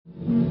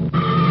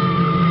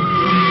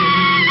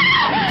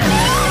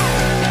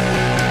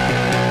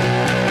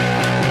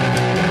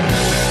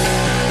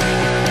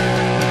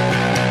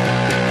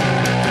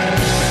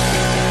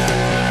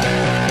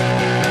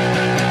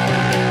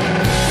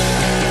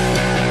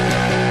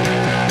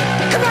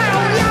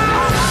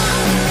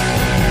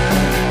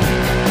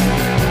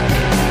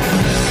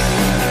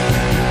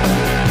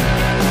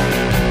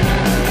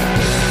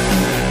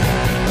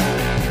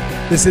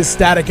This is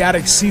Static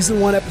Attic Season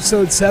 1,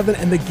 Episode 7,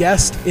 and the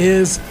guest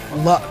is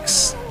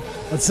Lux.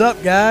 What's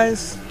up,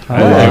 guys?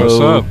 Hey, what's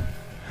up?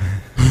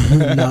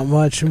 Not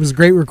much. It was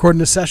great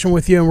recording a session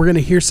with you, and we're going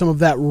to hear some of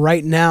that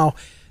right now.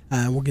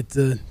 We'll get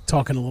to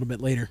talking a little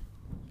bit later.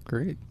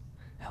 Great.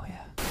 Hell yeah.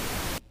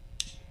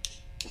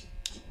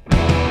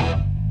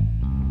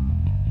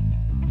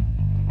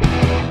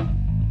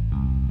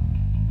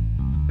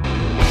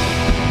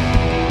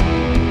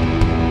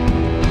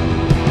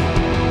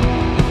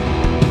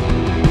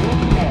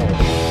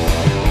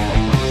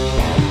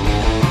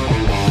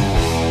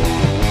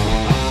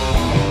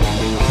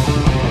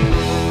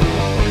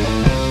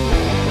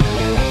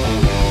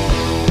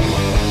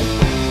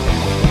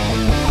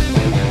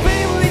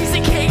 Families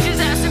in cages,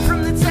 absent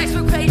from the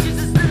textbook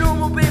pages. It's the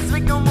normal bit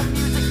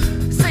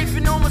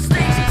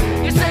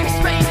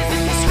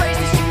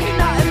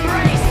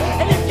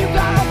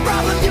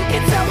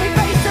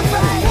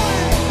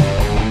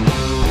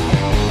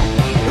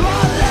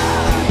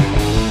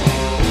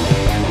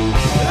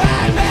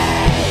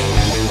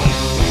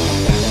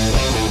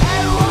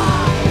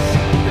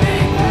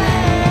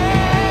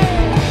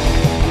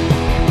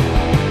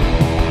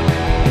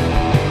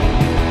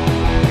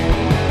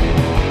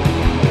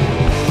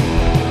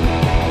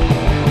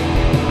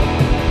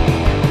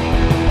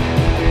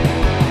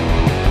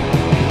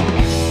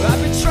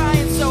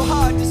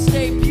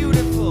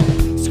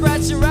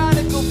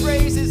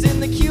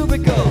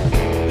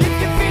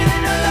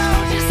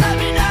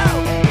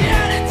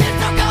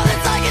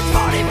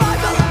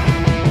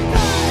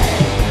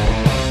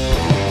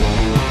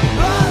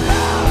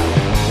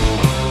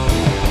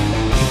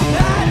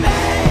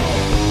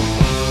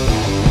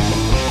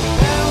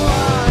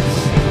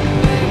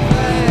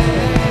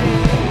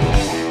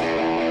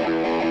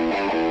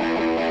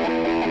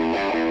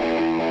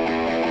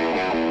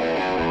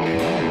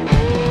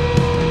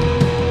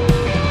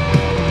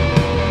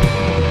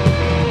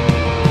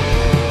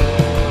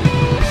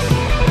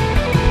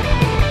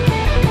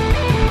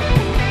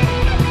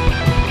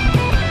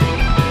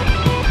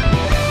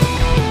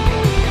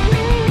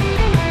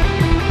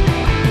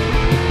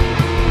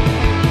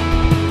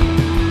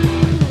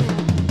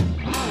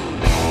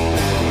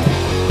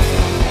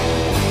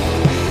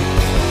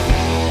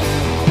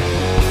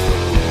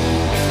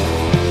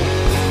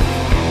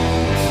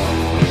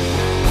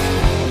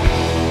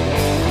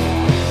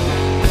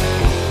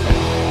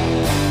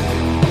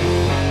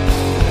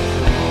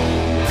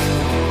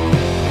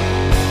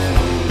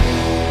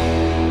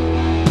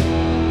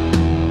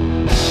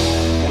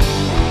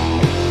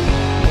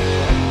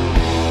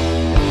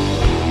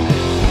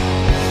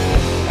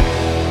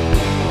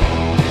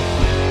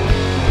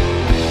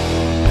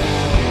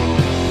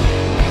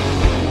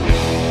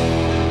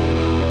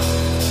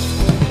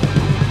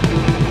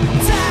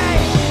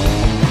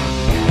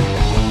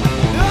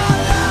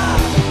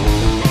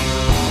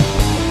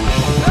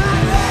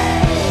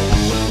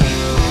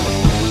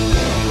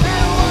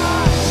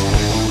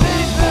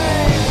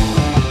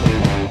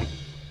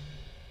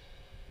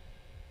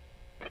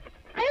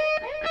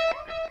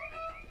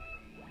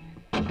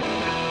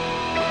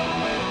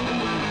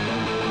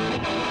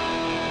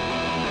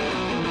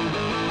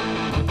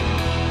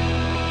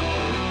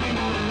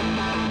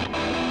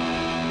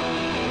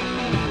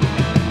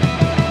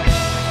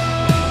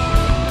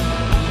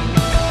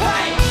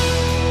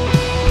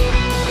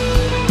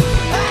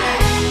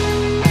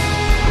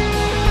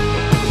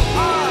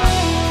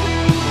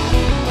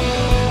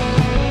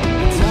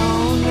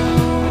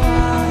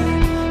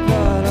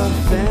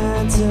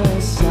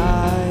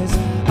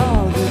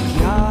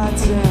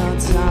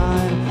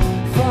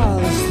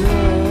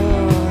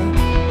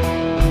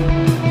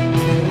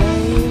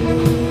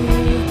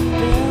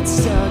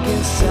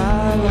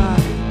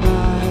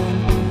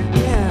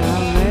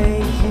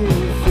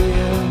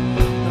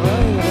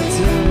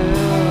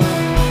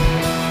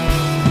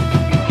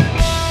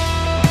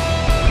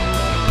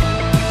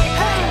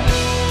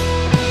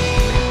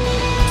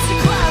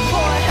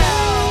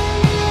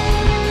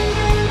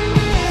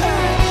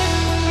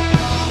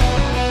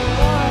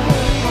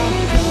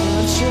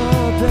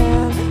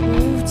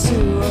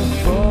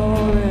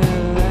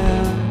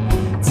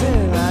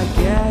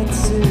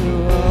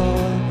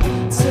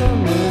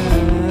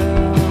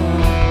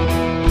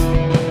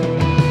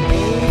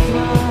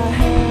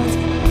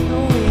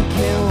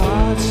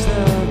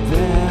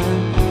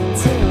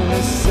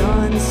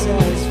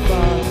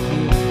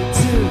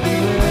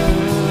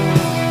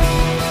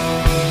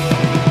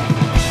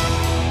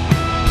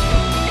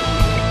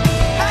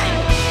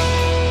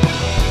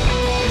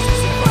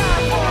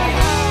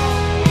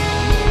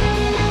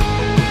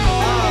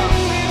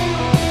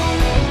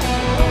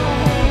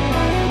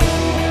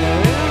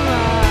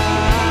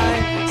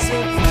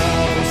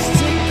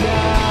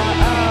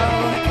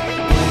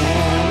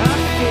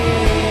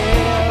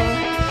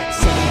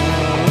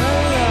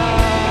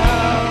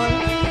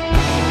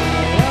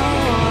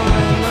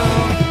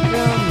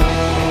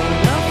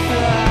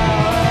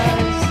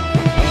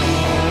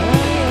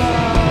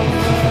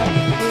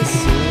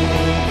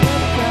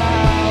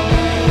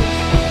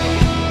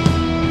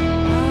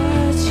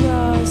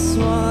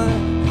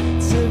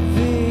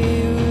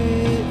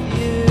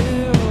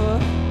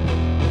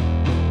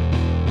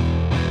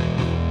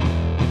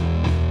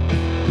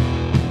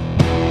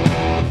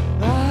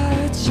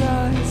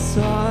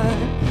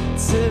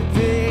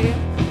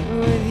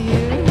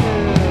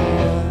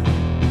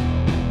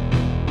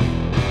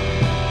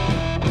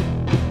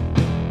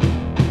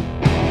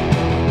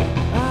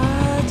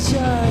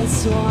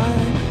just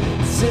want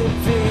to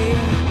be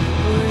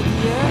with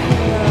you.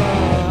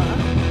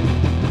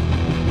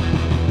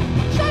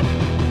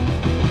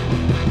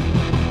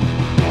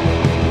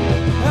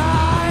 I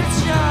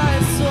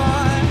just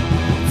want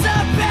to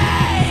be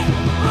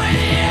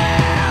with you.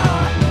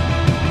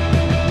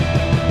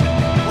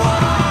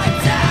 Want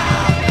to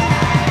be.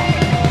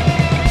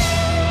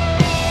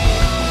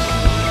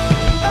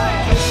 Hey.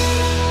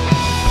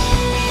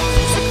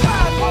 Just a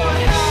cry for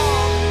help.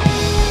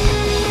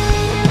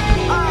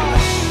 I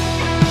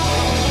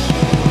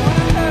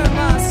wanna hurt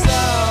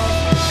myself.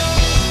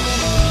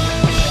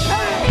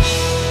 Hey.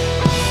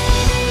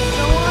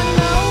 Don't want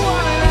no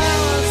one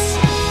else.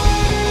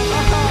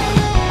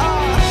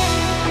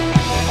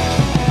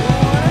 Don't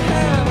wanna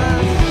hurt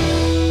myself.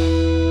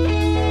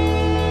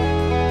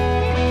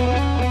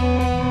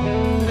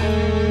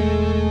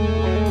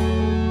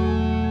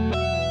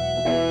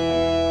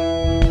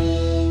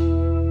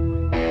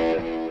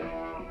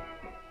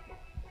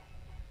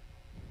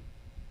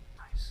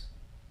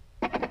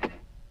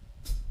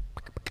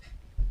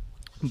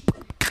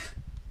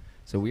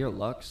 So we are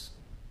Lux.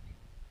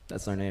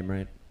 That's our name,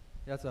 right?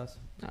 That's us.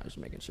 I was just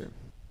making sure.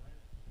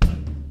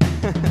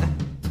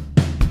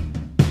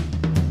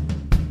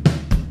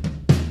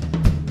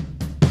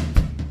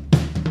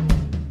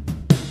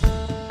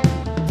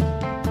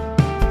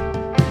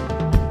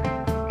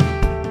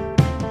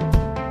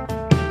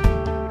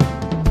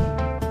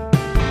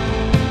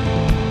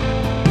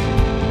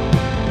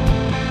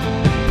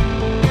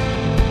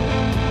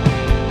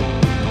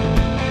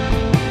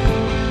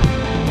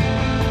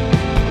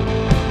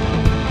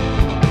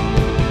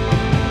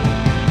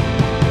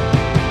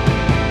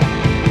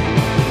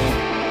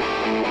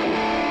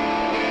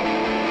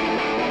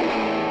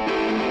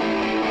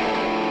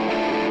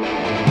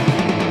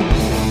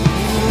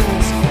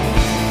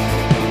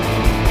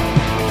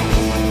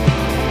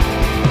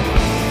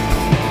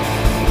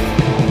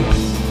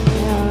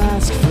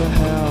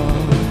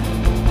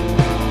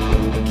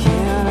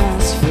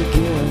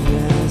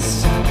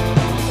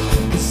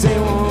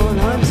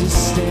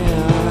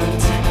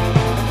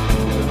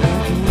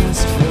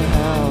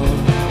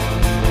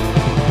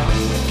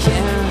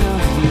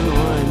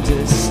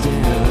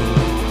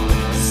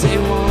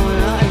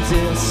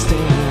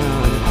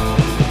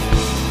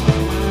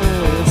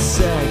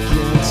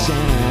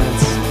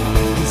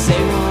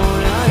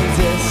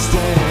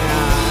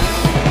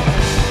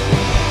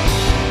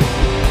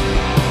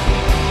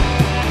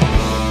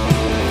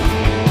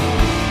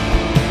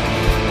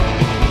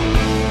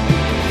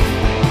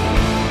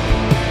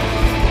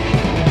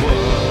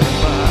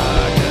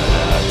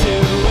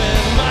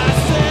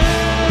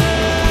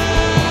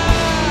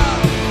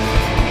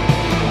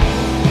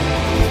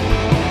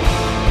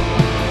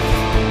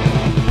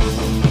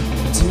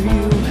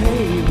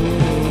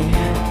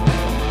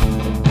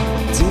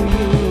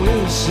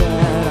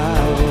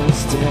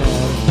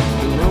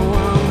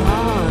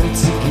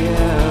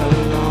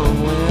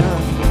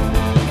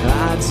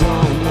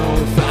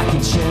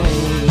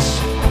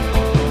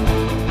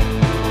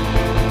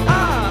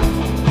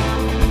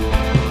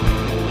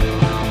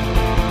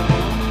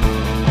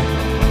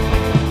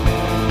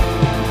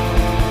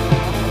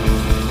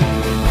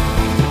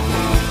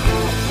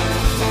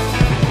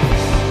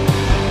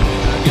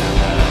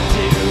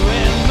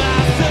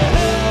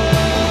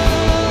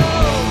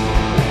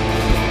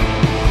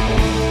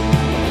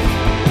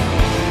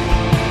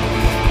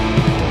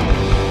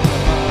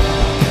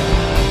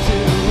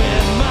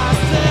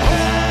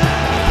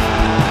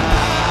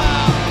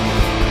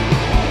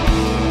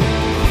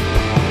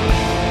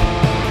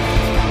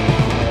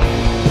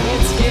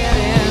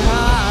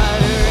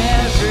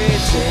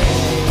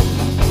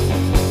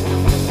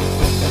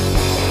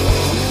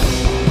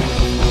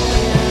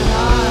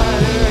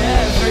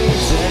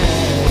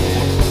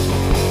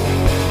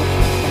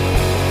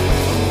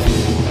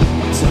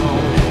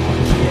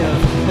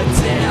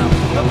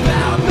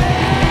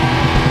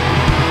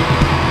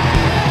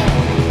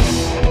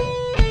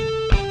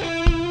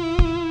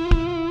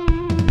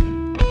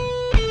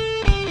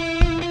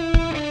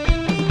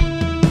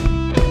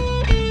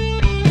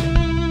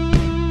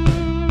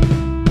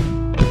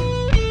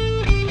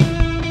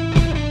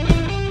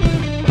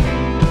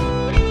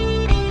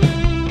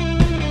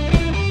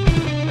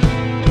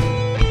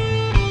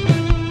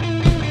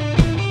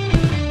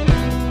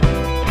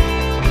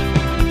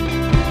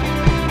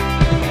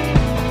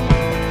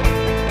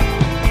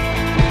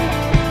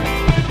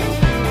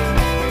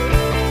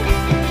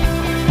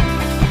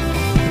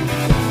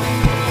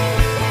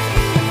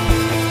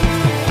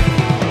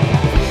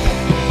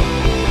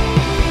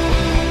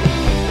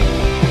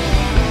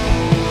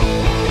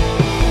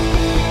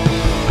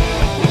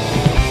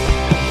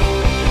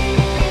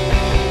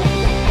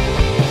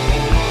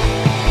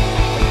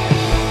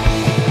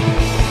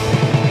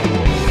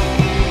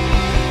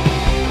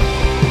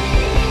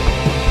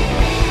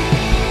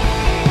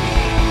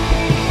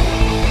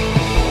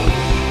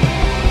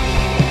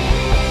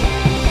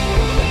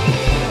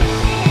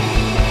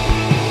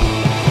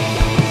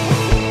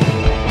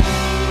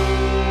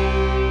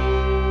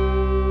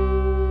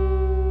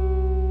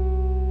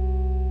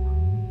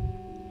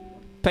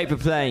 Paper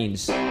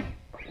planes.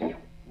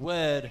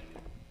 Word.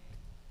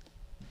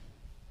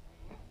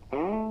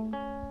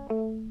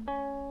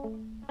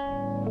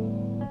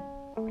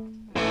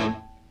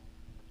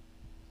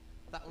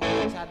 That one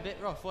was a tad bit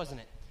rough,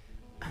 wasn't it?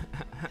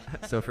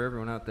 So for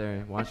everyone out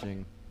there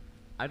watching,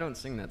 I don't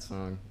sing that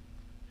song.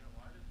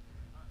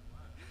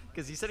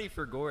 Because he said he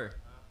forgot.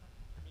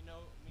 Me no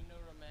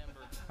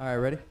remember. All right,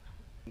 ready?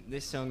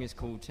 This song is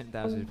called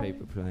 10,000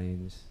 Paper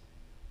Planes.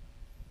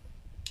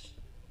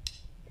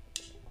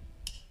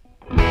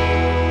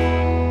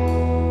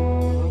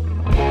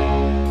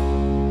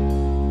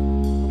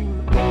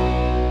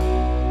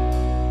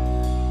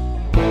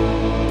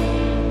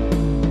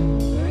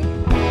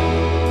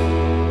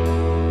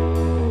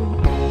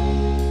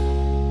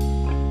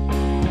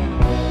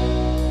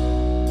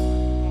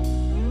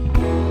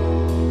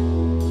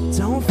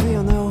 Don't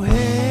feel no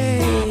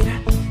hate,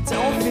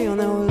 don't feel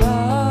no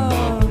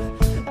love.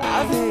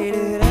 I've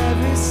hated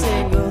every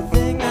single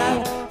thing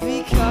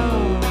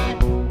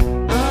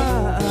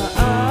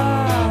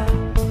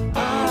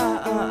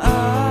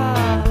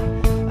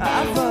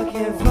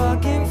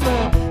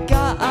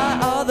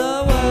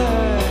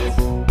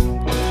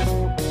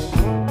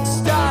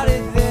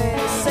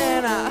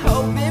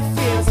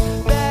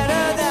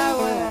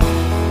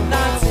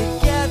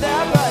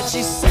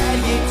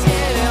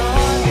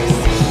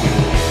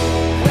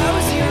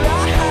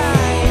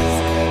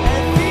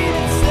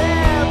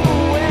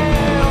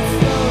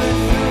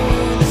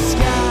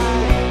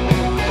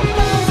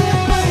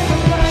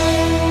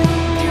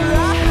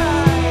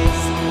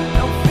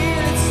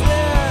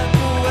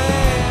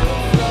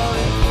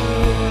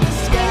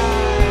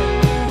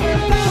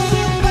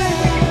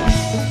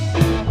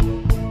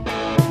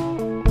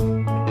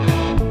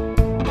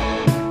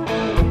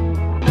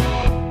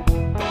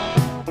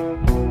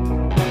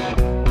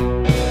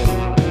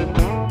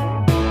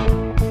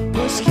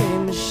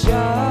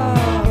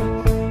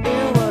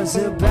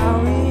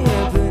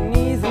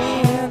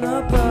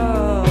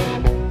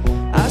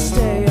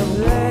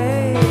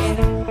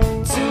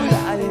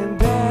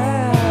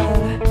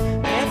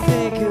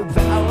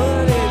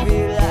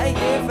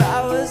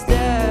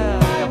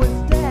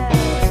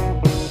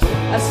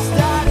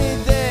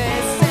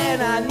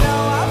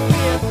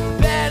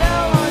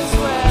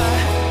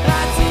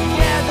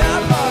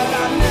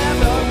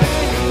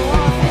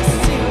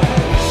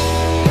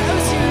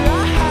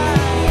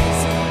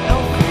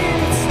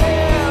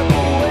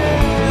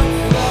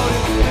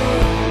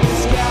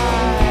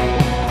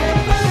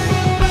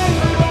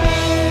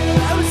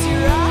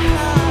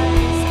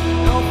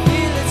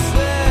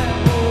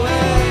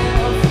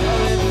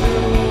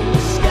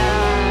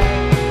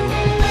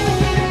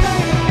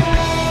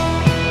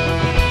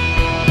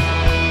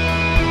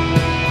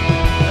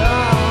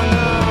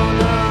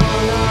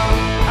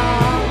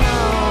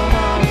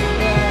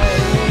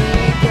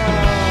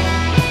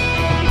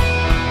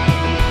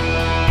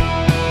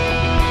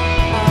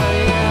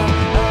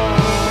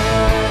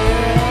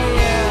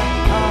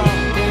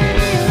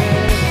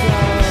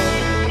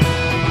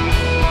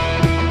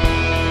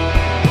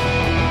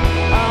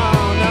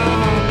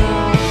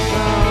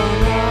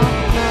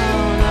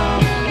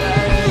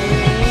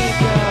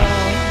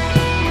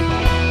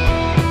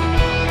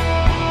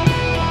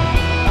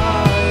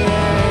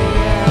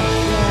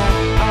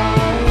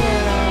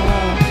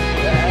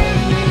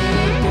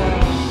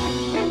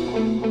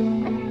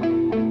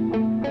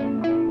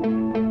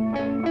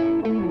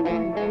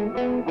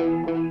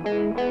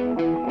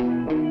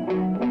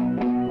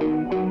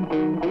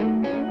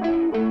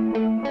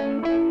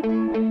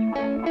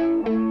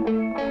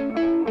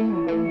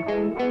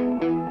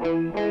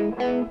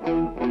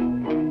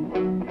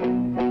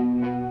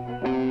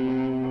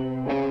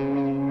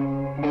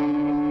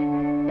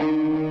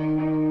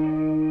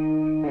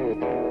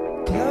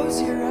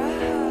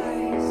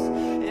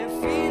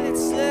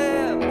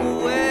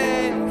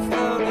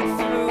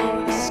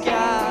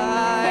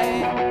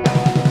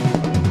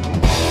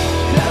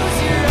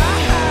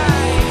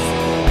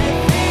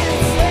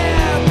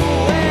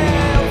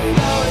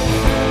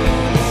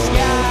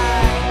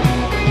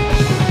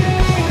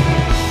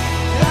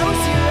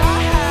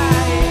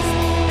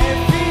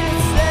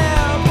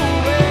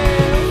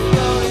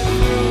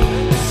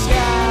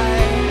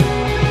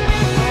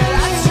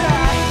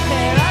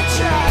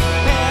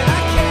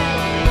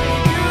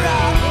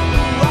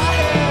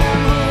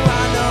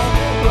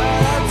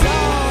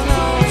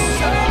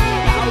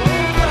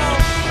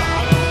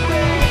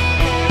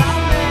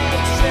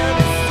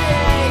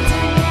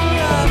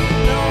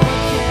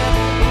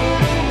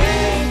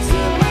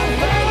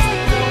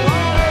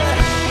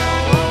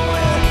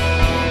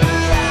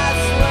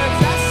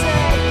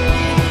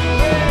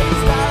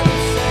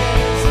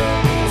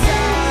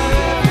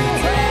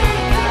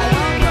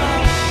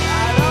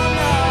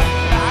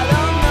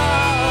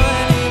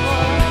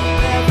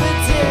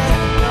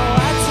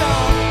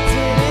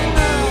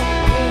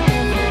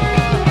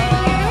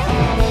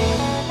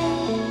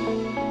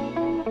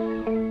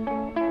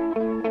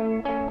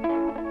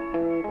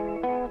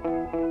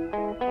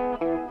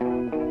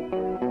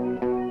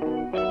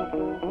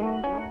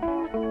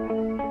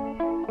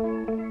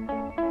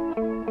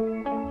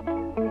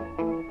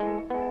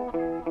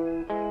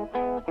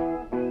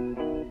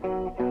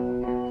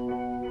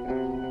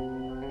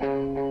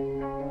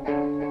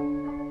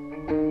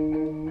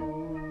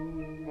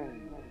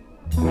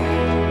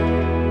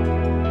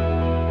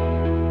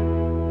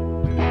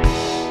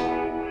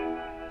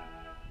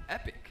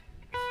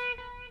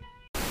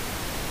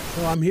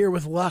So I'm here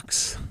with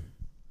Lux,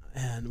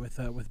 and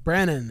with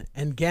Brannon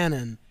and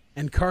Gannon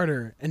and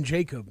Carter and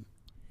Jacob.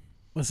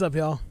 What's up,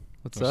 y'all?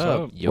 What's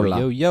up? up? Yo,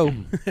 yo, yo.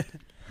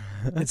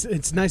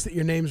 It's nice that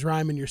your names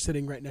rhyme and you're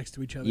sitting right next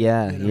to each other.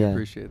 Yeah, you know? yeah.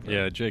 Appreciate that.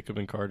 Yeah, Jacob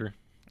and Carter.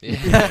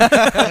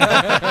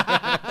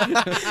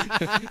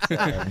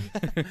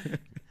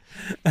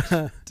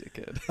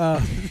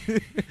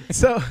 Dickhead.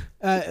 So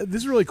this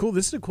is really cool.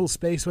 This is a cool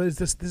space. What is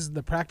this? This is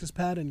the practice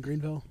pad in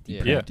Greenville. The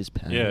Yeah. practice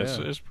pad. Yeah, it's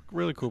a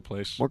really cool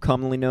place. More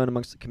commonly known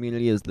amongst the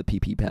community as the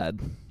PP pad.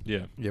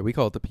 Yeah, Yeah, we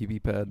call it the PB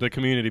pad. the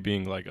community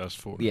being like us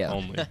four Yeah.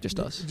 only. Just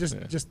us.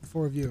 Yeah. Just the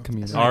four of you.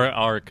 Community.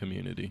 Our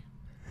community.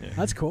 Yeah.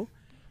 That's cool.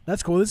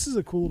 That's cool. This is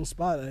a cool little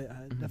spot. I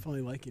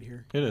definitely like it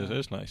here. It is.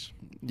 It's nice.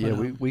 Yeah,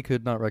 But, we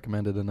could not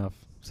recommend it enough.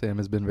 Sam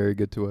has been very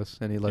good to us,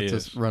 and he lets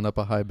us is. run up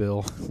a high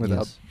bill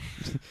without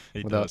Yes.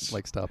 He without does.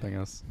 like stopping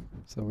us.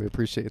 So we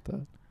appreciate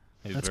that.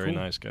 He's That's a very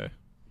cool. nice guy.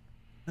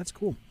 That's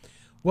cool.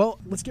 Well,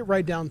 let's get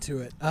right down to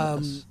it.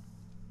 Yes.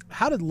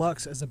 How did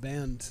Lux as a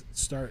band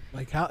start?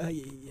 Like how So-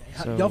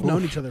 y'all have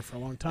known each other for a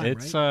long time,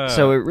 It's right?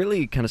 So it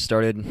really kind of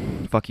started.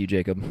 Fuck you,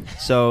 Jacob.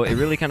 So it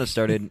really kind of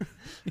started,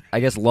 I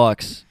guess,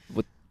 Lux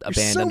with a You're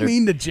band so under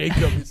mean to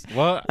Jacob.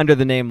 what? under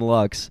the name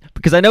Lux,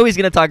 because I know he's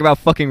gonna talk about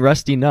fucking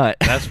Rusty Nut.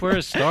 That's where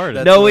it started.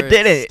 That's No, where it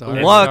it didn't.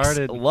 started. Lux It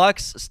started-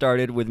 Lux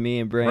started with me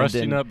and Brandon.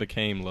 Rusty Nut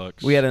became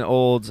Lux. We had an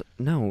old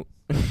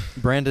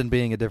Brandon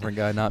being a different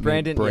guy, not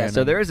Brandon. me. Yeah.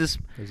 So there is this.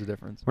 There's a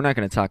difference. We're not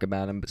going to talk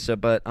about him.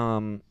 But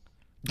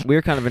we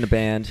were kind of in a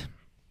band,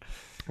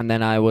 and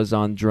then I was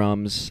on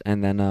drums,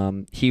 and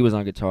then he was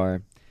on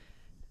guitar,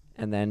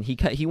 and then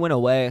he went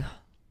away.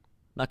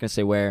 Not going to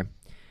say where.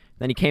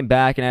 Then he came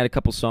back, and I had a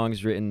couple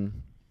songs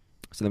written.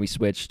 So then we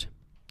switched,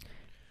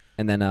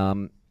 and then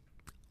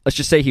let's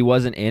just say he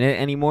wasn't in it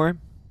anymore.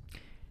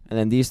 And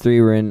then these three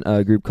were in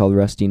a group called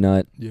Rusty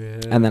Nut,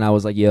 Yeah. and then I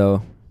was like,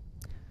 "Yo,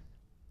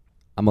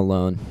 I'm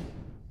alone."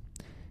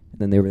 And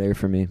then they were there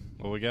for me.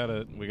 Well, we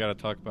gotta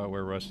talk about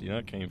where Rusty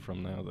Nut came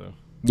from now, though.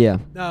 Yeah.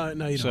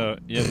 No, you So don't.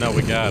 yeah, no,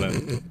 we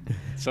gotta.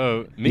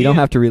 So me, You don't and-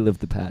 have to relive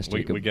the past, We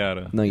Jacob.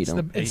 gotta. No, you It's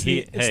don't. the it's,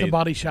 He- the, it's hey, the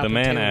body shop. The at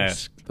man Taylor's.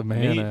 asked. The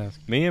man me,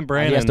 asked. Me and He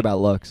Brandon. asked about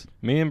Lux.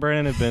 Me and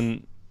Brandon have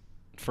been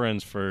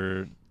friends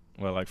for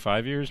like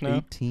 5 years now.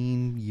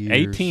 18 years.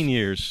 18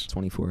 years.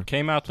 24.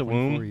 Came out the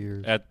 24 womb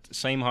years. at the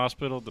same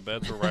hospital. The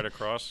beds were right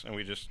across, and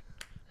we just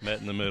met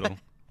in the middle.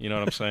 You know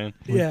what I'm saying?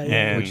 Yeah, yeah.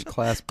 And We just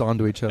clasped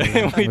onto each other. we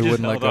and we just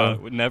wouldn't let held go.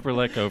 on. We never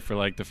let go for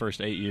like the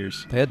first 8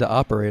 years. They had to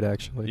operate,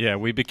 actually. Yeah,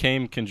 we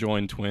became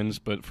conjoined twins,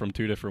 but from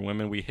two different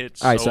women. We hit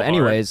All right, so so hard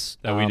anyways.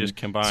 that we just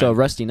combined. So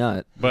Rusty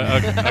Nut.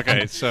 But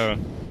okay, so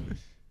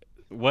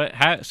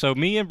so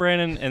me and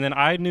Brandon, and then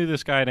I knew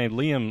this guy named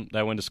Liam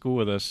that went to school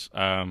with us.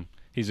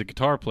 He's a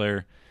guitar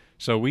player,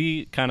 so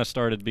we kind of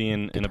started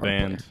being in a Guitar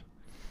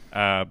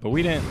band. But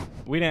we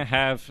didn't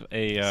have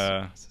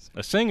a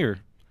singer.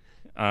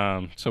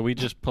 So we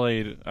just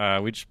played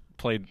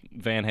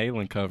Van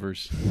Halen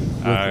covers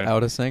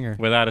Without a singer.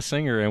 without a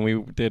singer, and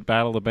we did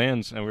Battle of the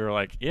Bands, and we were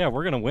like, yeah,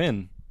 we're gonna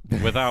win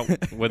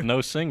with no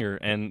singer,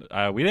 and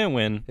we didn't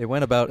win. It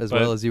went about as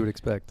But- well as you would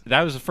expect.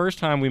 That was the first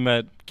time we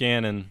met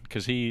Gannon,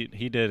 because he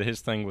did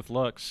his thing with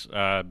Lux,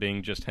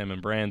 being just him and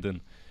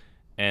Brandon.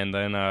 And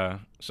then,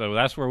 so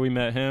that's where we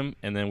met him.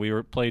 And then we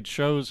played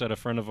shows at a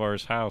friend of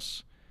ours'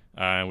 house.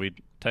 And we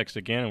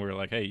texted Gannon. We were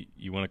like, hey,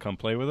 you want to come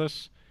play with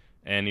us?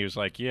 And he was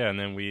like, yeah. And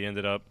then we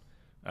ended up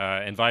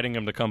inviting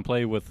him to come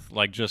play with,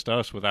 like, just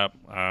us without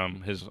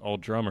his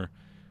old drummer.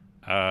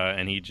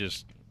 And he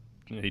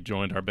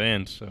joined our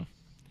band. So,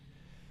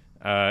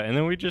 and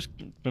then we just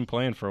been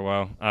playing for a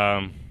while.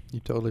 You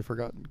totally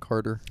forgot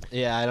Carter.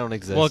 Yeah, I don't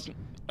exist.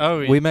 Well,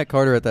 We met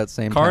Carter at that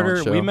same Carter.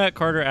 talent show. We met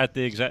Carter at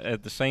the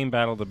same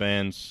Battle of the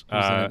Bands.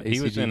 He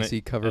was in an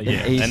AC/DC cover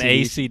yeah, band. an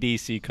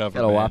AC/DC cover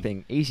Got a band.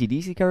 whopping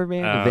AC/DC cover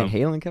band, a Van Um,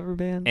 Halen cover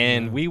band.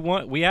 And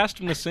we asked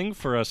him to sing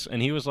for us,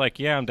 and he was like,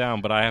 "Yeah, I'm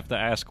down, but I have to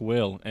ask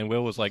Will." And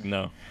Will was like,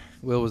 "No."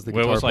 Will was the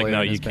Will guitar was like, player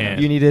 "No, in you his band.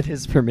 can't." You needed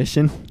his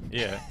permission.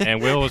 Yeah.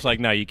 And Will was like,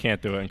 "No, you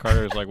can't do it." And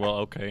Carter was like, "Well,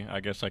 okay,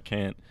 I guess I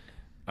can't."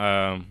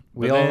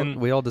 We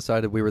all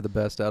decided we were the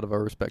best out of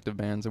our respective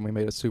bands, and we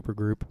made a super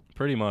group,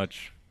 pretty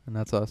much and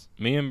that's us.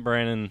 me and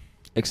Brandon.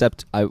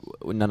 Except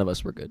none of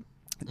us were good.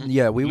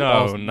 Yeah, we No,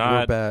 all were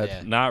not- bad.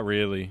 Yeah. Not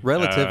really.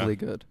 Relatively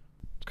good.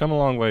 It's come a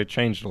long way.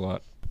 Changed a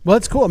lot. Well,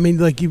 that's cool. I mean,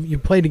 like you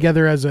play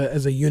together as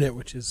a unit,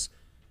 which is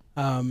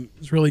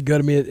really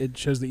good. I mean, it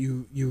shows that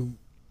you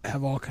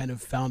have all kind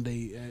of found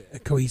a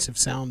cohesive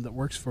sound that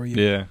works for you.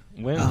 Yeah.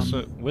 When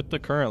Um, with the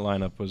current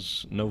lineup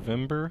was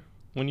November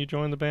when you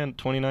joined the band,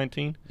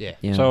 2019. yeah.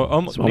 Yeah. So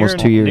It's almost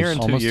 2 years. Nearing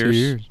Almost 2 2 years.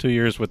 years. 2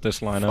 years with this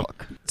lineup.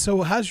 Fuck.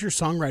 So, how's your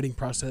songwriting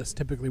process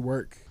typically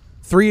work?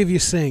 3 of you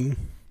sing.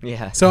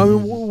 Yeah. So, I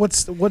mean,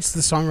 what's the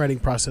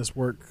songwriting process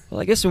work? Well,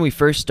 I guess when we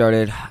first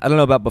started, I don't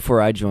know about before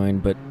I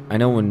joined, but I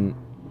know when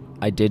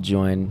I did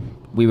join,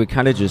 we would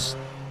kind of just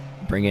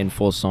bring in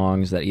full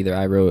songs that either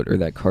I wrote or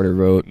that Carter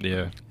wrote,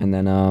 Yeah. and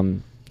then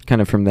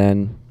kind of from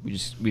then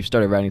we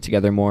started writing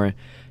together more,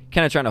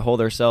 kind of trying to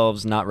hold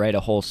ourselves, not write a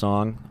whole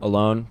song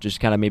alone, just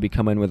kind of maybe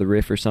come in with a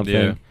riff or something,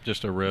 Yeah.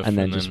 Just a riff. and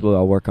then we'll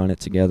all work on it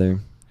together.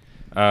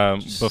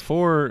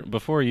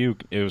 Before you,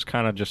 it was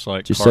kind of just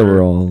like Just Carter. so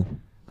we're all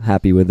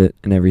happy with it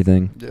and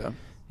everything. Yeah.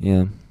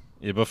 Yeah,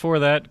 Yeah, before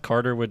that,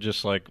 Carter would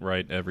just like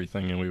write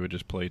everything, and we would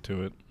just play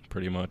to it,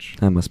 pretty much.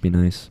 that must be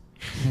nice.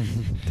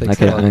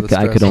 Takes a lot of the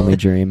I could stress only off.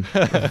 dream.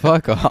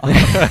 Fuck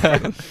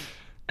off.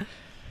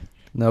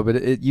 No, but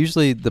it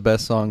usually the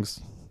best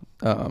songs,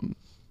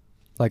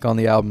 like on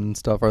the album and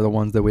stuff, are the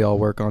ones that we all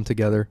work on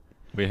together.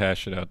 We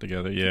hash it out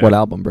together. Yeah. What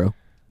album, bro?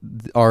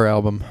 Our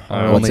album,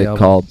 our What's only it album.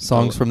 called?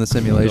 Songs from the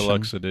Simulation.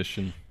 Deluxe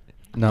edition.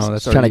 No,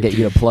 that's Just trying to already- get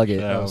you to plug it.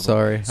 Yeah. Oh,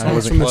 sorry. I Songs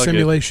wasn't from the plug it.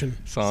 simulation.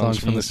 Songs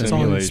from the It's on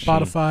simulation.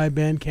 Spotify,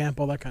 Bandcamp,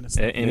 all that kind of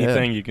stuff.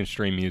 Anything you can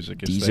stream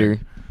music is Deezer. there.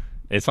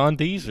 It's on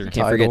Deezer.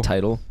 Can't forget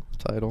Tidal.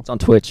 title. It's on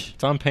Twitch.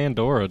 It's on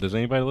Pandora. Does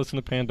anybody listen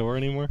to Pandora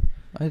anymore?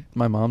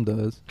 My mom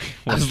does.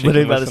 I was She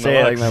literally can about to listen say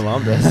it like Lux. my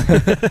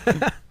mom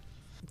does.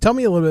 Tell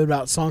me a little bit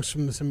about Songs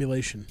from the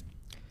Simulation.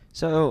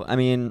 So, I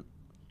mean,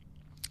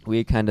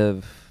 we kind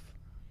of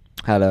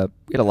we had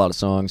a lot of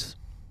songs,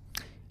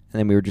 and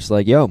then we were just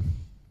like, yo,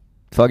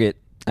 fuck it.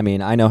 I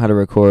mean, I know how to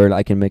record.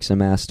 I can mix and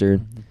master.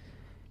 Mm-hmm.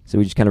 So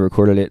we just kind of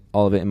recorded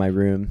all of it in my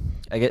room.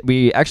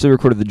 We actually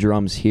recorded the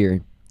drums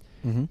here,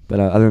 Mm-hmm. but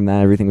other than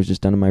that, everything was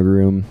just done in my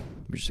room.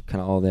 We're just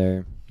kind of all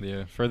there,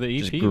 Yeah, for the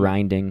EP. just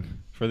grinding.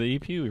 For the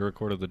EP, we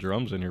recorded the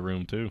drums in your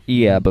room too.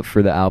 Yeah, but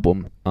for the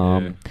album,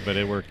 Yeah, but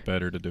it worked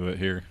better to do it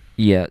here.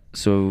 yeah.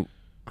 So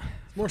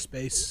More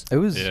space. It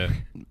was Yeah.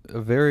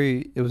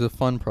 it was a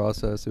fun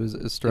process. It was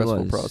a stressful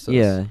it was, process.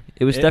 Yeah,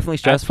 it was It- definitely at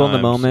stressful in the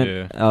times,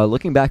 moment.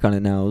 Looking back on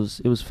it now,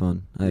 it was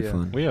fun. I had Yeah.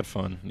 fun. We had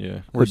fun. Yeah.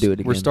 Would do it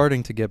We're again.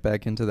 starting to get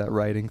back into that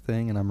writing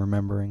thing, and I'm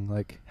remembering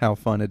like how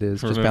fun it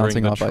is just Remembering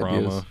bouncing the off trauma.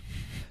 ideas.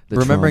 The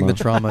Remembering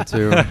trauma. the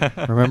trauma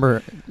too.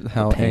 Remember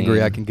how The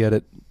angry I pain. can get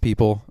at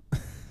people.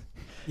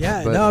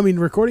 Yeah, But- no, I mean,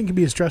 recording can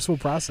be a stressful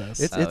process.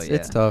 It's Oh, it's yeah.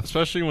 tough.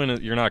 Especially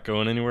when you're not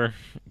going anywhere,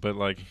 but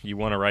like you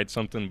want to write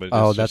something, but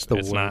Oh, it's that's just, the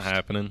it's not worst.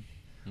 happening.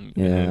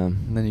 Yeah.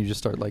 And then you just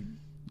start like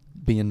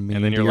being mean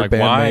And then to you're your like,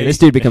 why- bandmates. This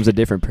dude becomes a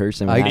different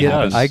person. When I that get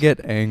happens. I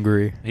get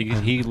angry.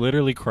 He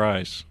literally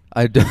cries.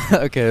 I do,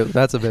 okay,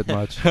 that's a bit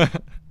much.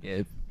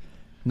 Yeah.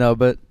 No,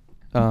 but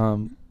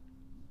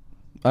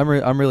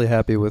I'm really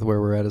happy with where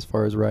we're at as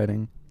far as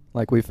writing.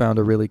 Like we found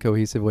a really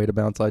cohesive way to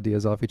bounce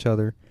ideas off each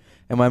other.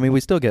 And I mean, we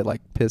still get like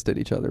pissed at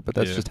each other, but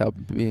that's Yeah. just how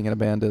being in a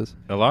band is.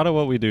 A lot of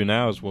what we do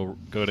now is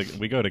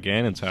we go to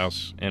Gannon's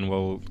house and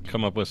we'll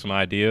come up with some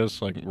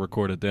ideas, like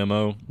record a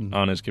demo Mhm.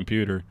 on his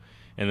computer,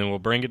 and then we'll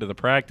bring it to the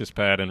practice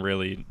pad and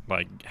really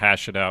like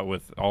hash it out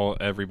with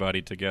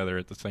everybody together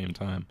at the same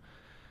time.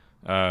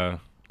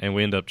 And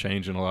we end up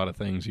changing a lot of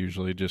things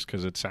usually just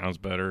because it sounds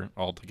better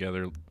all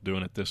together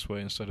doing it this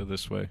way instead of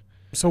this way.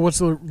 So what's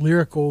the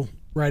lyrical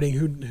writing?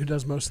 Who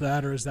does most of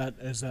that, or is that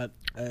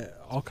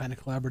all kind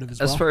of collaborative as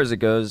well? As far as it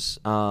goes,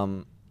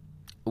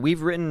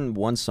 we've written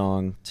one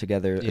song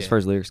together as Yeah. far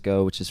as lyrics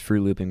go, which is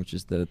Fruit Looping, which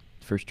is the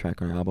first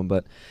track on our album.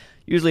 But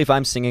usually if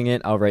I'm singing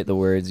it, I'll write the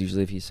words.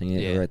 Usually if he's singing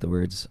it, Yeah. I'll write the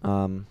words.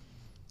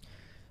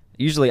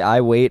 Usually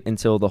I wait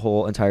until the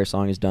whole entire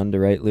song is done to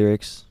write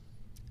lyrics.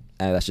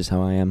 That's just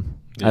how I am.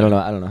 Yeah. I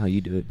don't know how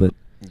you do it, but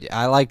Yeah,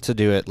 I like to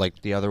do it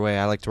like the other way.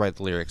 I like to write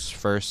the lyrics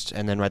first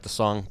and then write the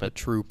song. A But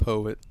true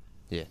poet.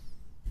 yeah,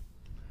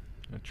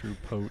 A true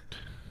poet.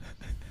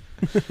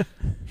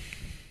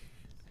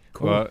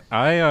 Cool.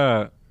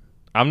 Well,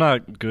 I'm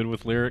not good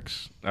with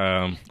lyrics,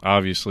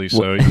 obviously.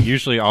 So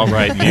usually I'll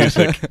write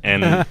music,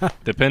 and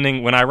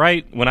depending I'll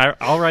write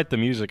the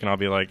music, and I'll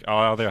be like,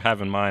 I'll either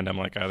have in mind, I'm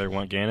like, I either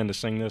want Gannon to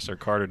sing this or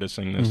Carter to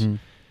sing this.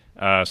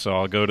 Mhm. So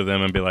I'll go to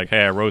them and be like,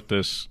 hey, I wrote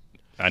this.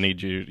 I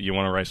need you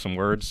want to write some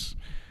words?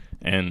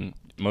 And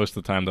most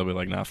of the time they'll be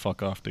like, nah,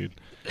 fuck off, dude.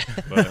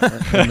 But,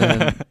 And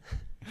then-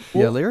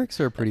 Yeah, lyrics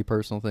are a pretty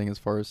personal thing as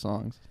far as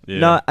songs. yeah.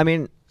 no, I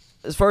mean,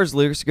 as far as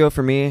lyrics go,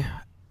 for me,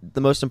 the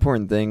most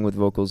important thing with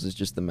vocals is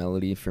just the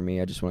melody. For me,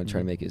 I just want to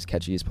try to make it as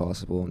catchy as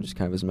possible and just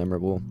kind of as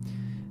memorable.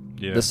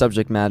 Yeah. The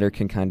subject matter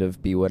can kind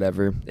of be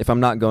whatever. If I'm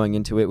not going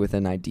into it with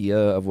an idea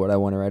of what I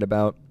want to write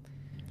about,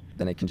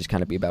 then it can just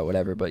kind of be about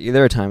whatever. But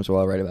there are times where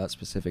I'll write about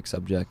specific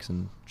subjects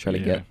and try to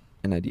Yeah. get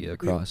an idea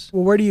across.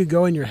 Well, where do you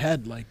go in your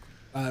head, like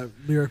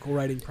lyrical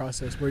writing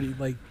process? Where do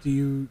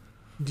you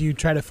do you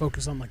try to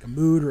focus on like a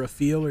mood or a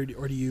feel, or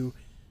do you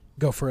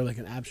go for like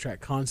an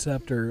abstract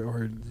concept,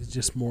 or is it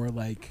just more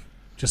like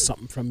just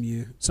something from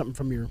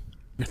your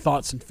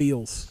thoughts and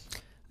feels?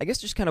 I guess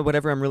just kind of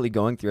whatever I'm really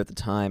going through at the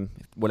time,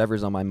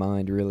 whatever's on my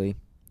mind, really.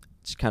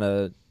 Just kind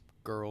of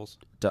Girls.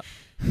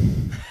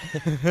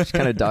 just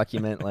kind of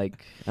document,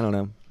 like, I don't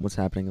know, what's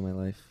happening in my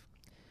life.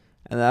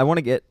 And I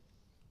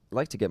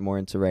like to get more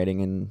into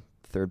writing in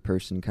third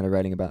person, kind of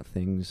writing about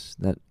things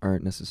that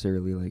aren't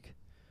necessarily like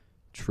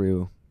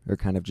true, or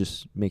kind of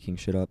just making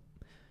shit up.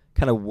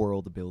 Kind of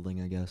world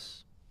building, I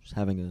guess. Just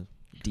having a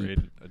deep, Create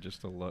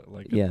just a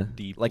Yeah,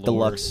 deep like the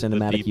lore, Lux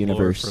cinematic deep lore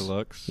universe. for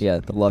Lux. yeah,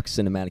 the Lux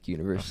cinematic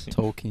universe.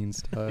 Tolkien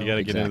style. You got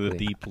to get into the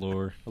Exactly. deep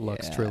lore. The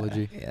Lux Yeah,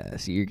 trilogy. Yeah,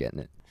 see, you're getting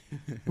it.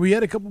 We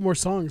had a couple more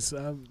songs.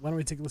 Why don't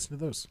we take a listen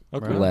to those?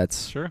 Okay. Right.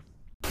 Let's. Sure.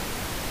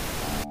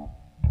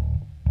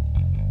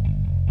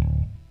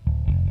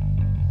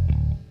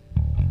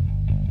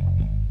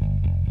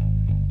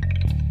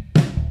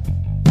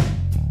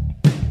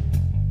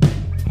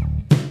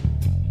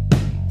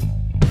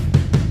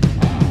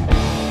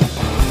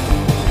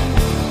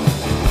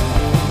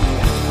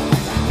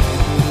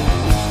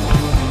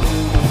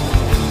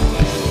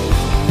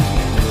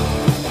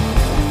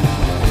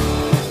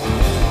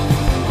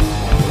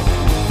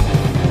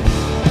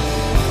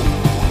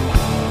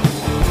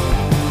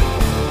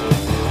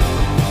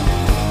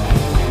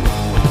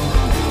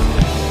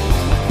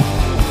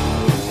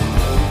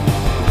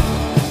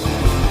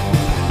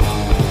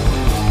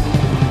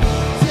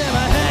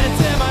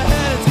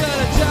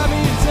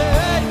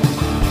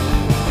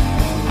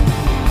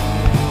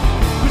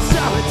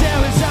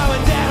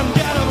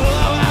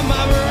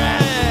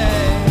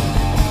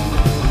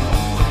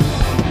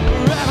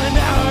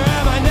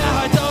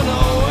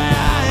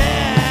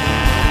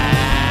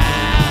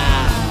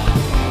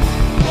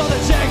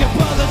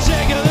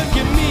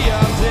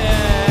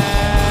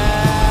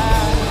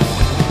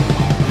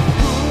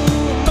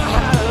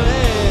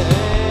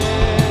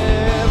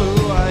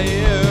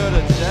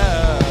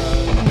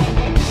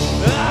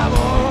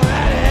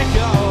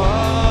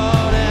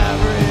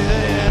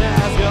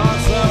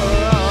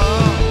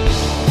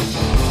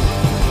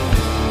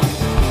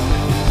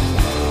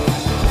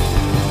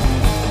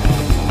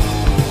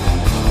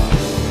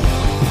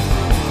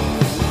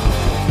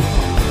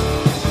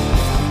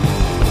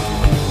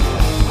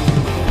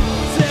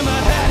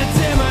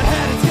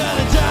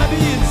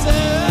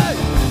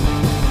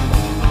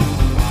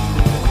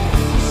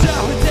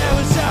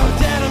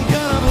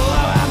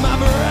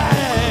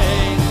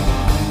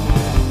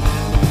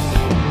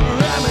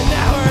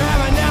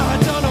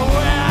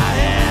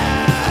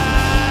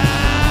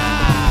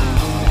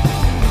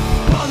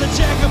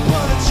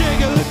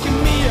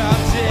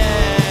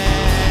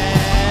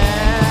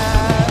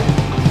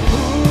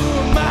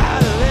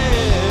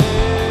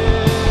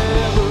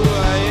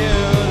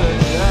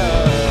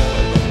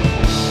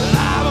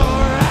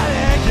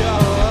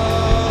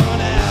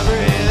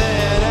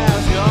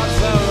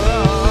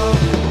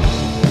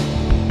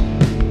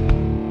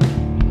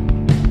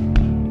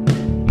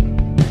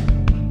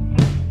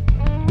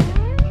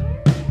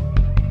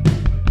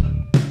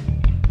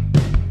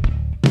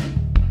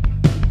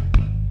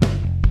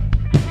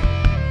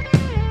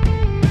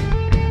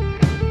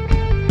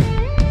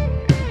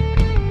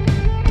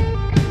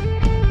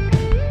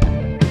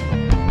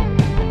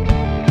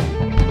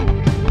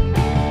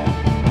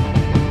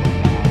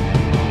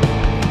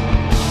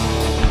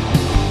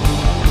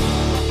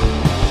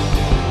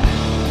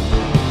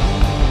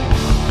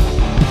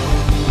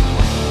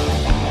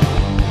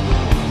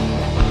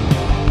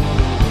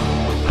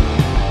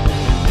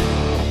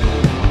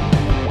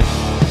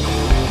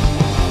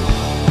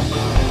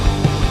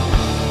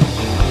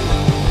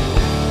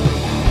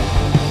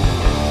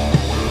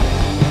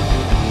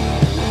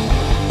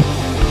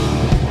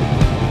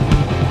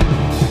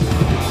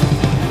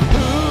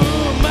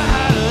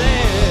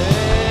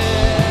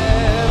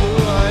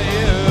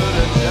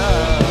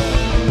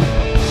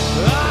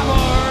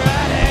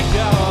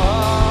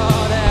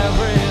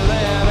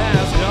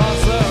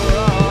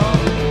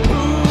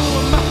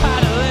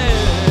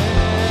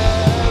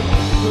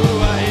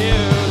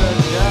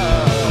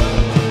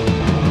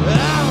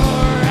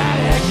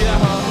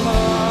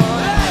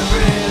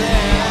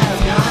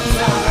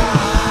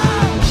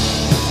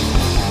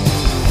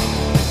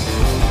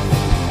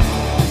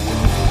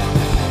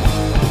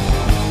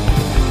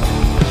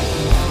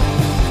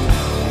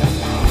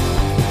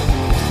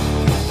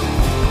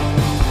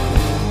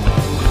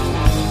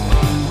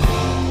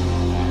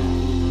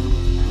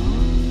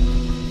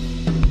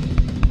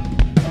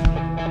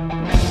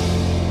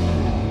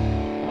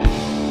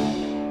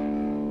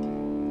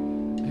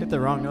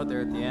 note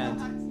there at the end.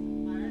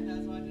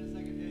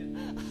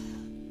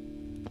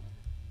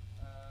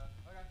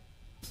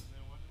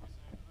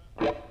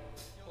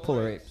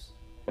 Polar Apes.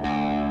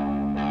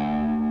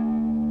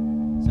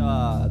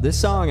 So this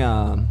song,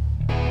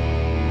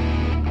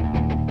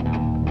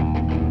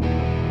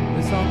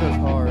 This song goes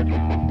hard.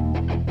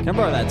 can I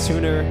borrow that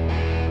tuner?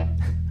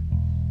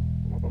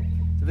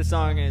 So this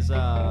song is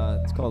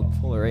it's called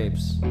Polar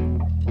Apes,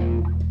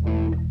 and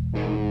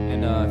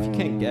if you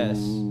can't guess,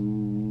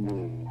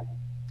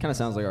 kind of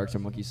sounds like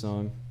Arctic Monkey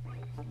song.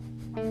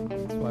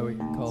 That's why we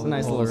call It's it a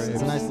nice Polar little.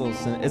 It's a Apes. nice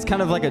little. It's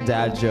kind of like a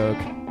dad joke.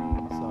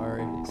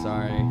 Sorry.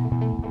 Sorry.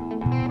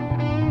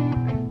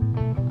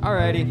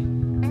 Alrighty.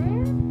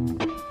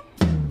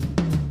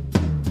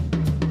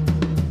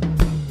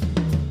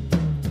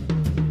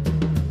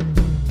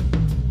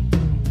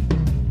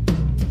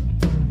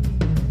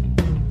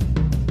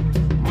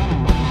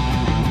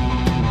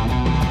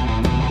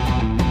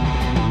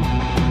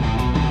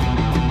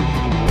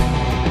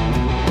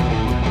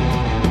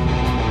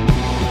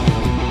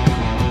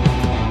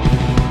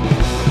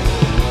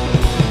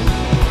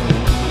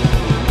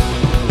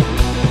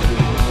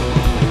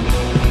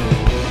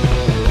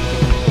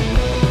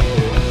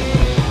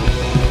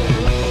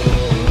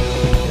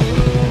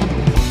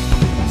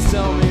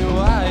 Tell me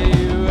why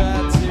you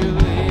had to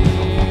leave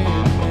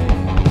me.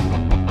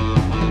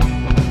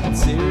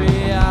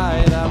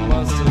 Teary-eyed, I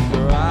must have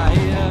cried.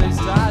 At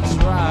least I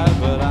tried,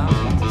 but I'm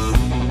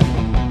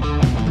deceived.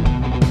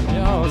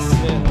 You're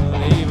still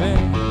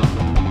leaving.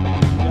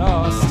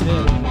 You're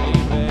still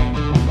leaving.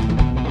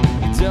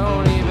 You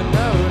don't even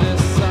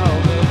notice all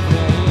the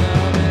pain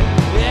of it.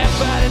 If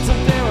I did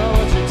something wrong,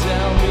 would you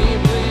tell me,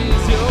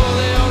 please? You're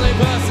the only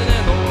person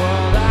in the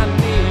world I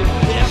need.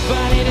 If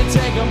I need to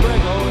take a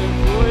break, I'll wait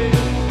for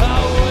you.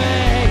 I'll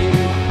wait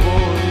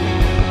for you.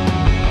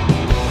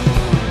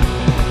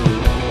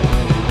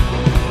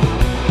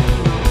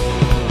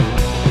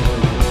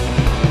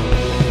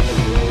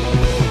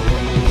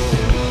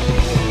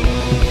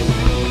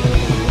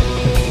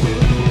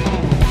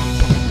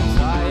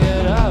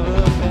 Tired of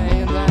the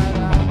pain that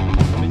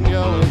I've been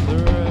going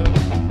through,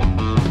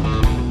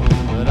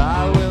 but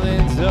I will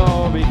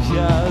endure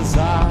because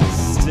I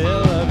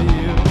still love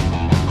you.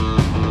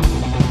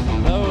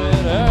 Though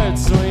it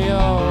hurts when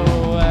you're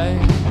away,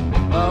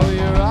 oh,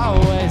 you're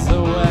always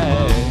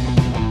away.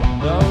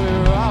 Oh,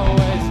 you're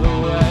always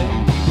away.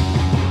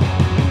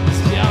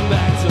 Just come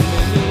back to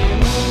me.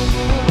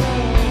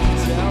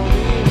 Tell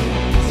me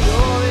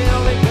you're the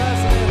only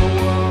person in the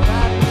world I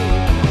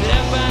need.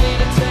 If I need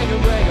to take a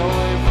break, I'll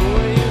wait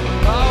for you.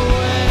 I'll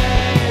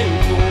wait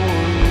for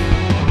you.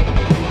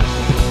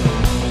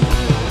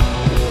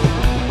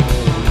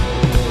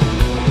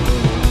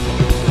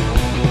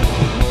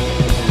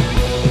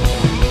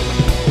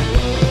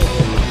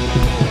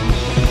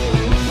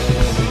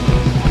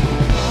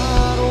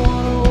 I don't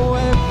wanna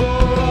wait for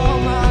all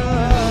my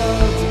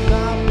love to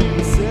not be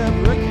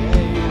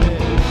reciprocated.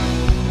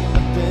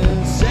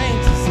 Nothing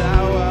changes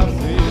how I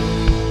feel,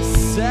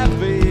 except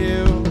for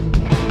you.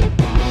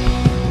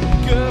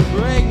 Could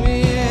break me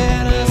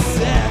in a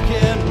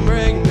second,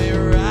 bring me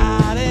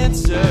right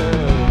into.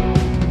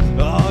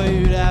 All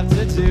you'd have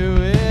to do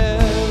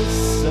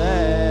is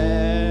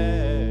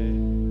say,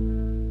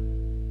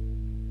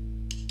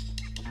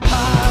 I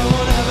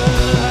will never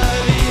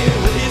love you.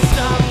 Please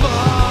stop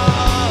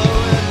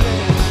following me,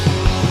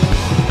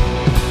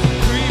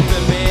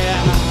 creeping me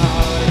out.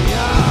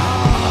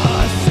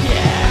 You're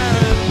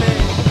scaring me.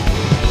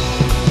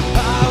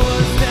 I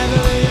was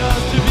never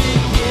yours to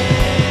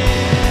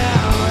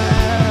begin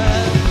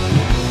with.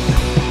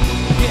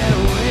 Get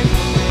away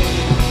from me.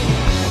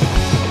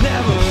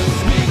 Never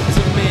speak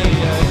to me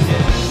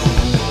again.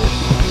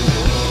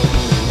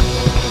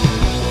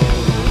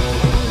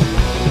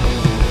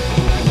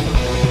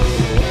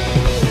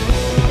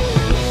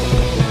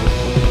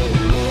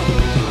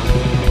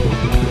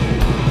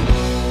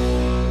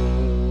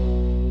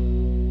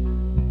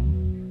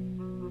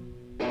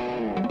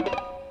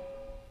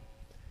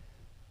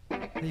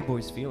 How you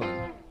boys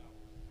feeling?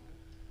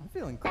 I'm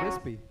feeling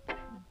crispy.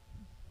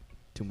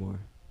 Two more.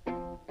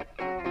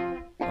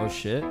 Oh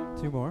shit.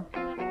 Two more.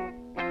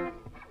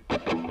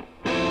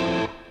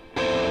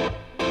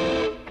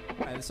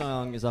 Alright, this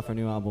song is off our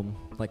new album,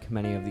 like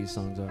many of these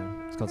songs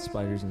are. It's called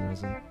Spiders in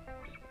Resin.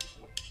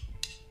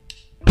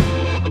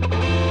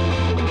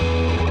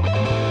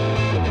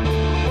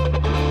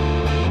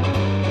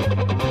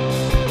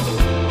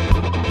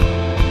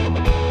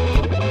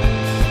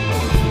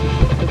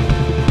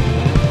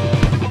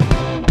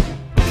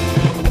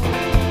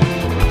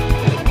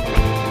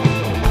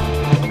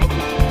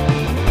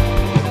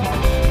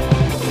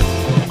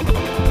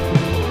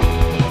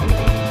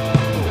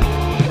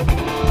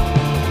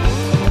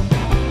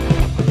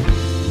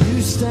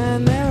 You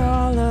stand there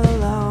all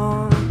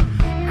alone,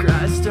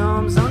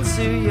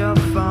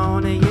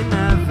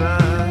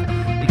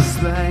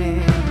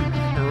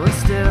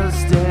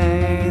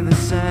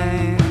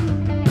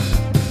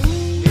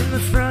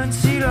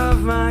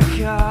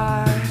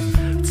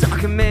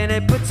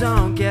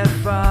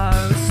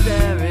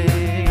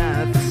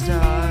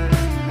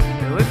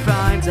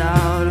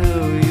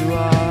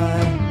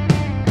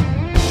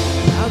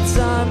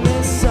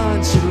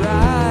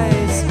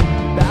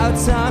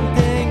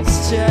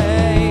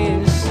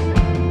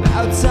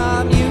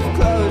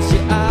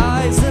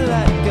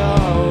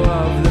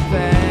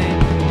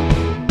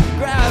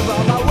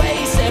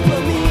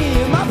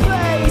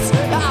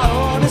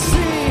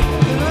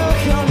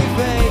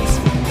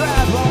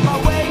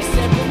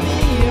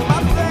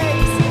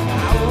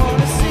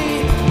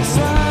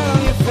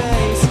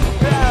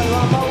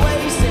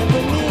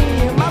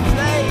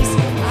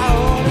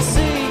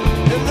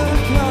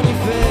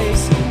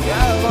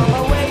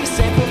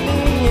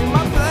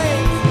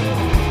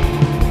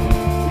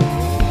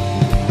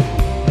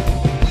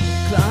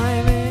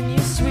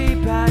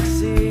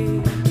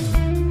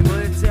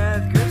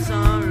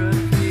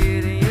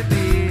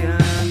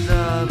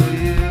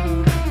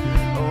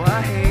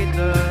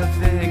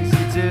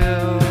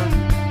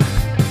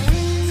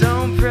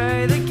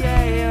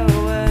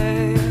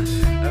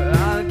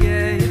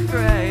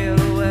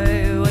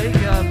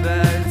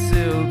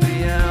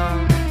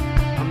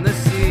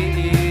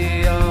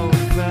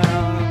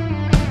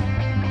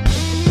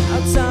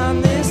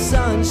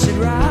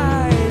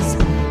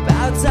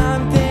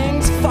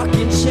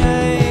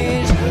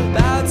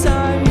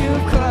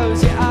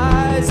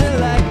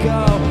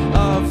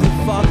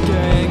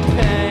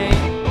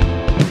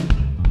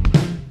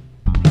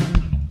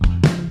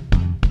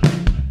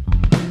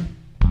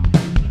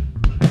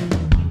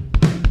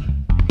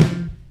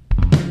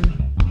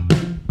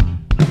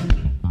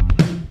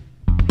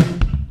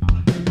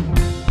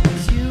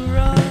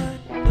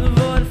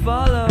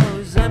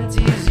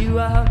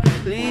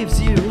 leaves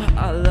you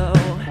hollow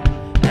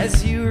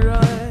as you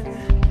run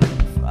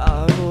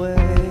far away.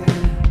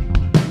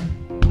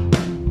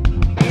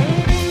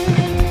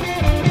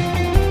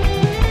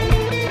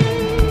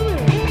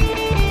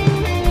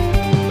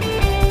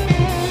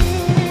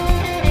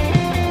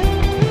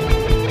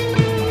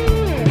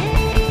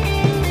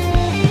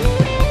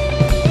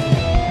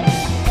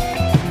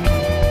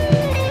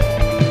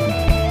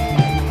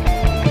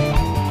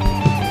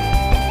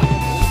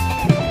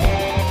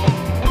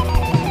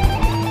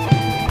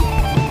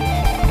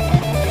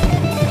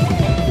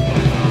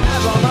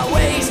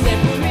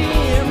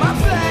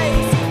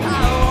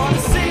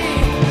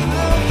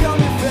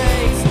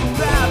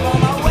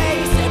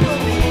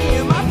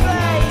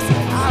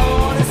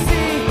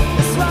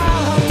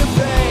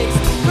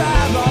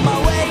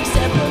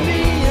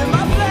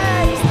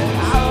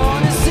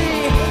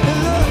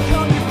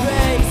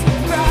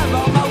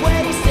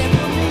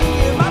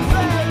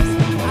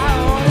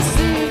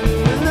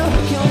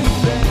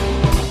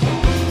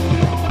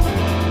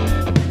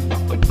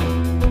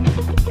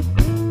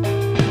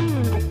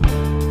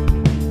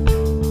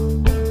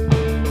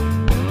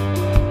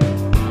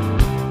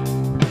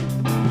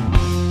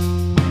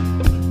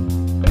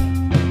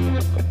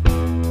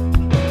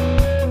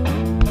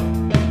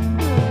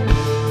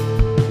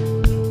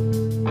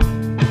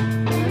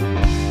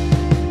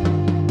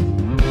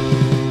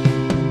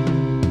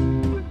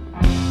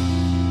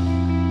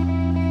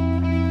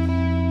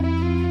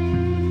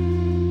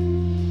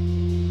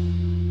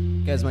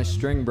 Guys, my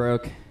string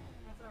broke.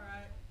 That's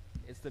alright.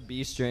 It's the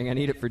B string. I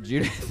need it for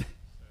Judith.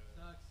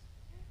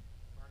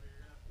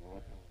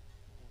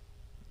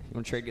 You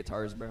want to trade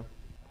guitars, bro?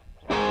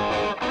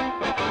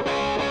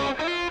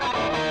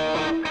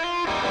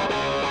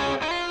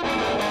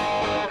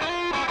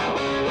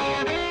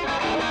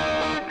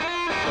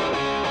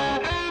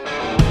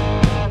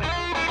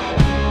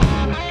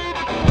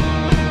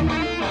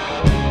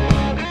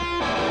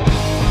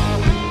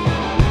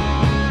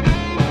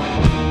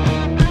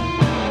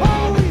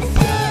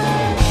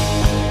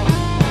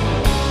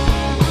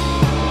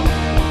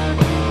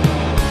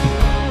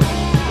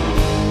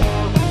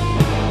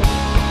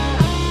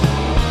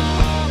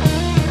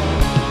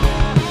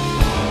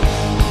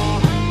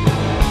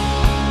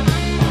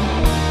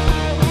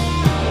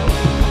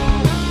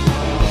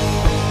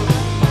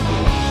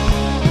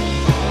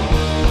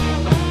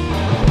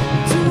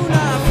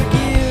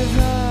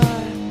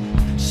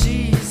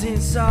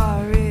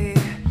 Sorry,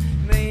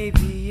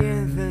 maybe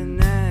in the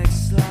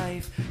next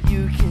life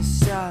you can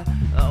start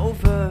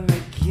over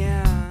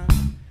again.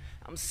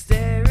 I'm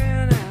staring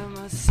at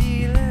my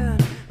ceiling,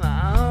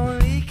 my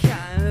only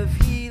kind of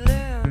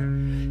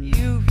healing.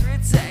 You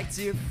protect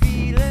your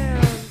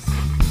feelings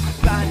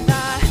by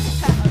not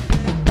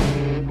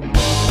having.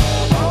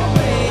 Oh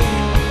wait,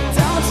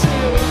 don't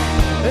you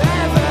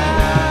ever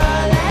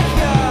let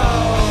go.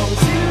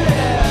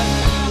 Judith,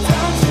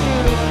 don't you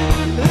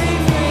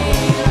leave me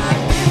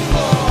like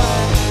before.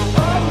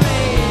 Oh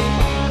wait,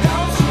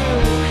 don't you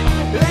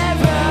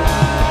ever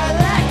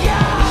let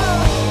go.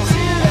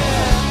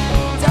 Judith,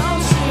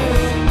 don't you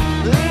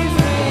leave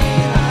me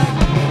like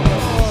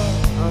before.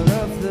 I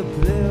love the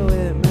blue,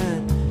 it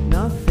meant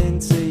nothing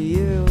to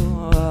you.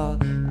 All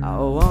I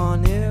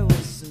wanted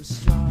was some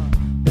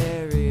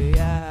strawberry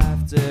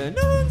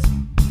afternoons.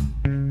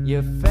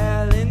 You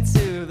fell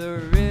into the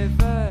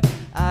river,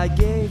 I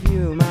gave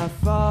you my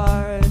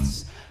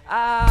farts.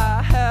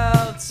 I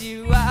helped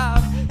you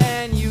out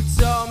and you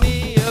tore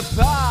me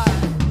apart.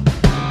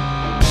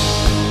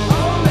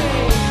 Oh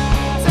wait,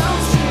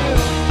 don't you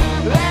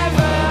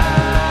ever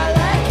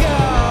let go.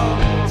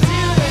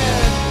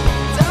 Judith,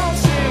 don't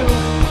you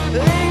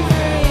leave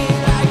me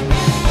like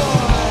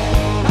before.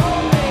 Oh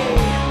wait,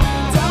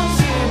 don't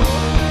you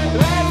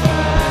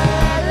ever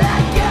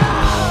let go.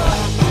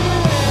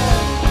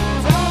 Judith,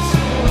 don't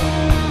you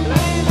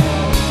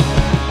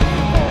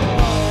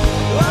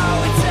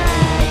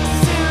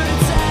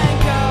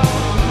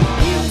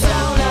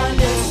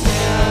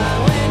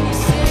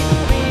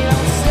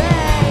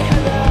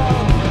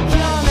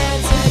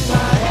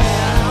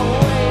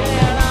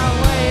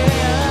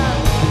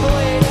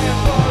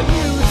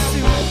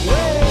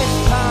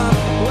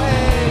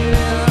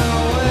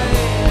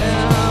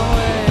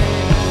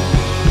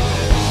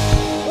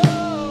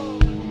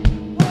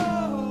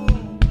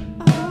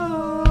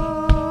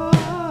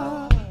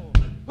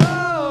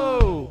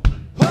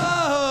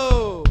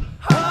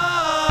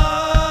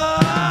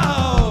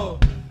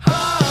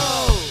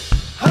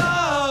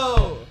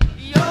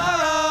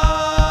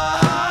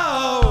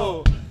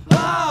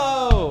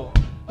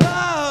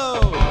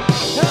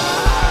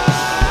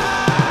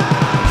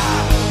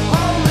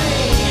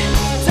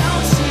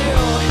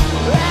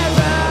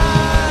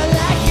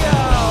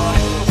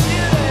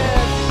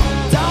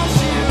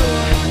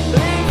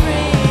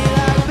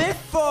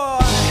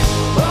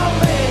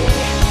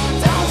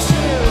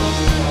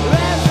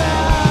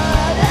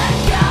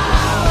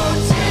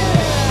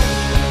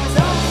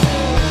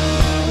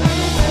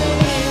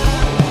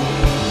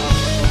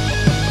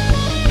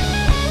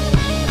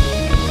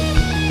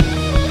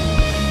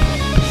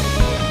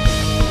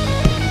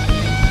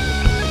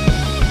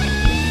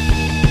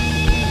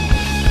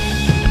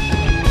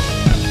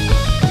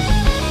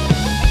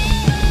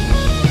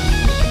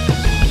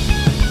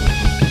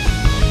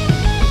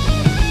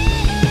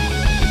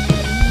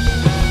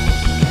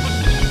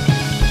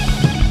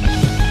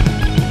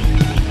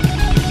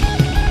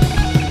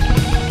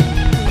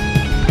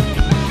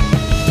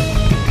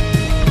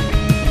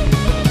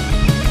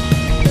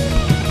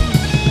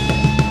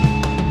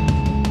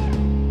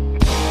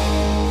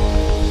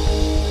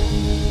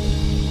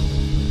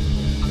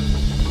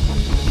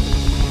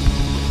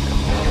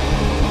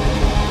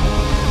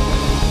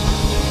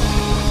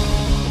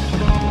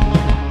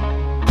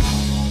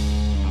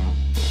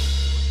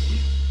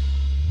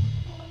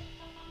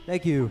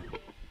Thank you.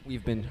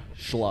 We've been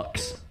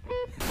schlucks.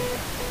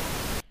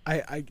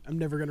 I'm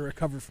never gonna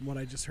recover from what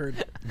I just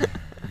heard.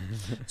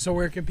 So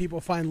where can people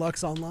find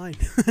Lux online?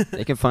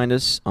 They can find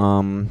us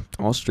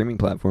all streaming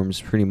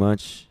platforms pretty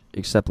much,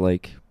 except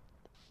like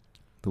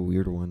the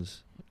weirder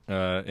ones.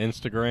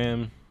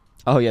 Instagram.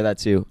 Oh yeah, that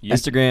too.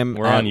 Instagram.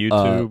 We're on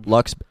YouTube.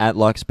 Lux at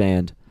Lux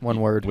Band. One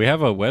word. We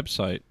have a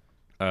website.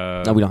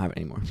 No, we don't have it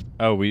anymore.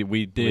 Oh, we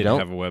did don't?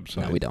 have a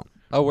website. No, we don't.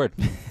 Oh, word.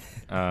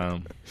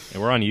 And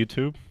we're on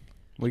YouTube.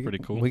 It's pretty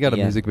cool. We got a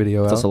Yeah. music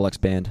video It's out. also Lux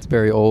Band. It's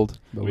very old,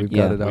 but We- we've got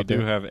yeah, it out We do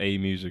there. have a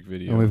music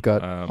video. And we've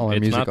got all our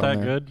it's music not on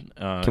that there.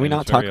 good. Can we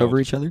not talk over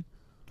each other?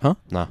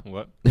 Nah.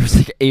 What? There's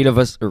like 8 of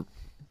us, or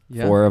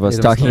Yeah, 4 of us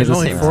 8 talking at There's the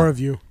only same 4 time. of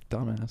you.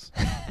 Dumbass.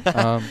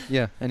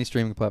 Yeah, any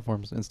streaming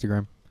platforms,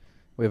 Instagram.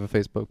 We have a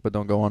Facebook, but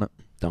don't go on it.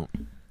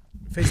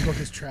 Facebook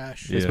is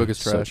trash. Yeah. Facebook is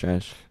So trash.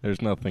 trash.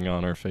 There's nothing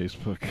on our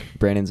Facebook.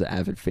 Brandon's an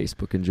avid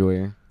Facebook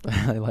enjoyer.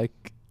 I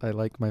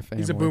like my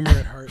family. He's a boomer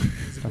at heart.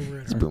 He's a boomer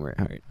at It's heart. boomer at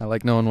heart. I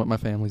like knowing what my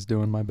family's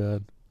doing. My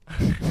bad.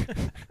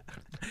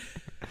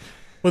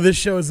 Well, this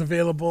show is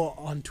available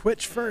on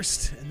Twitch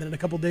first, and then in a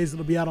couple days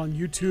it'll be out on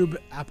YouTube,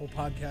 Apple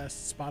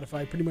Podcasts,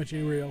 Spotify, pretty much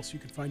anywhere else you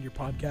can find your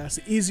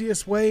podcast. The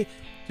easiest way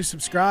to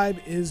subscribe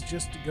is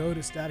just to go to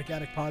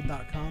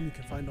staticaddictpod.com. You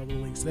can find all the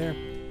links there.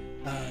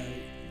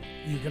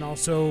 You can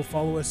also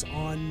follow us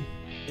on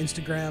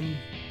Instagram.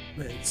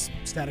 It's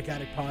Static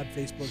Addict Pod.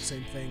 Facebook,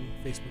 same thing.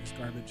 Facebook is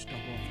garbage. Don't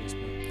go on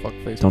Facebook. Fuck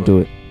Facebook. Don't do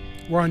it.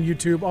 We're on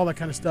YouTube, all that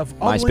kind of stuff.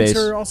 All the links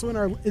MySpace. are also in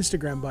our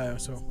Instagram bio,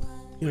 so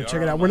We check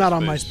are it out. on We're not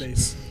on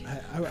MySpace. MySpace.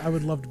 I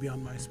would love to be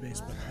on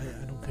MySpace, but I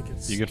don't think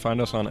it's You can find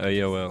us on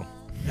AOL.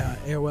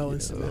 AOL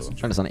Instant Messenger.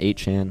 Find us on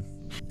 8chan.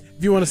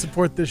 If you want to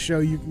support this show,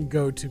 you can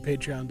go to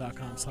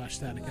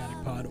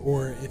patreon.com/staticaddictpod,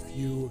 or if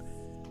you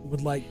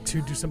would like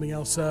to do something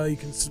else, you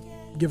can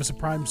give us a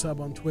Prime sub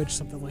on Twitch,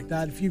 something like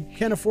that. If you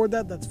can't afford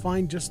that, that's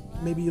fine. Just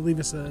maybe leave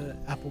us a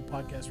Apple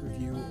Podcast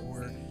review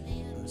or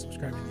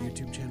subscribe to the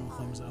YouTube channel,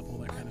 thumbs up, all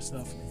that kind of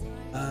stuff.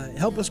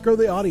 Help us grow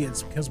the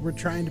audience because we're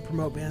trying to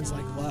promote bands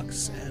like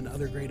Lux and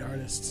other great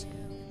artists.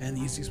 And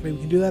the easiest way we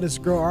can do that is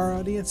grow our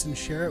audience and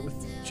share it with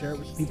the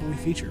people we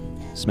feature.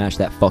 Smash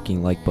that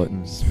fucking like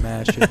button.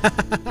 Smash it.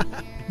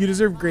 You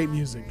deserve great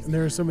music, and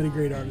there are so many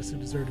great artists who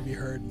deserve to be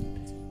heard.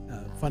 And,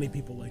 funny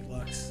people like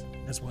Lux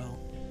as well.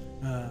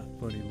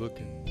 Funny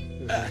looking.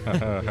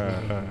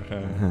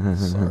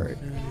 Sorry.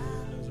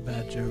 That was a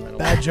bad joke.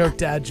 Bad joke,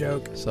 dad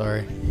joke.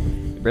 Sorry.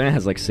 Brandon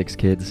has like 6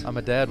 kids. I'm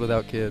a dad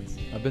without kids.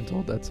 I've been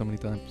told that so many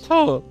times.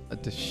 Oh.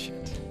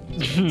 Shit.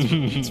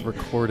 It's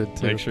recorded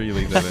too. Make sure you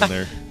leave that in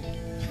there.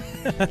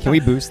 Can we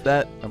boost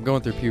that? I'm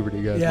going through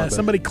puberty, guys. my Yeah, bad.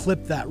 somebody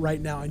clip that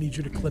right now. I need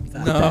you to clip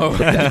that. No.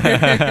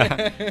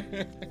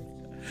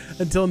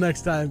 Until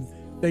next time,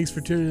 thanks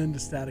for tuning in to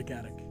Static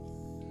Attic.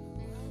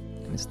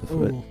 It's the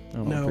foot. Ooh, I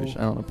don't no.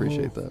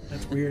 appreciate Ooh, that.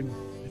 That's weird.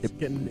 It's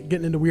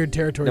getting into weird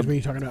territories No, when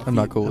you're talking about I'm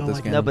feet. not cool I with don't this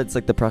like game. it. No, but it's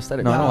like the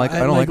prosthetic. No, I don't like. I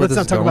don't like where let's this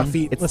not is talk going. about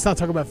feet. Let's not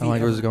talk about I feet. don't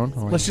like where this is ever. going. I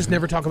don't like Let's it. just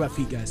never talk about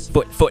feet, guys.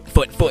 Foot. Foot.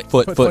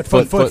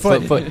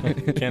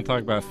 Can't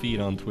talk about feet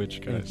on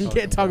Twitch, guys. You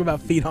can't talk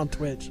about feet on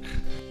Twitch.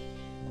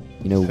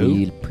 You know, Who?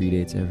 weed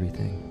predates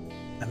everything.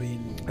 I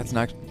mean, That's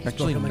not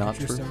actually spoken like a not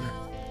true true. stoner.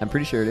 I'm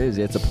pretty sure it is.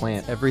 It's a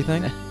plant.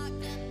 Everything.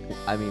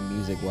 I mean,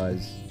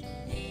 music-wise.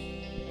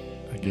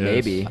 I guess.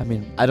 Maybe. I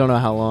mean, I don't know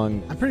how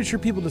long. I'm pretty sure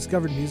people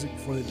discovered music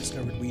before they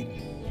discovered weed.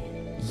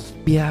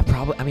 Yeah,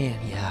 probably. I mean,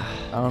 yeah.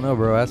 I don't know,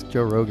 bro. Ask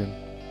Joe Rogan.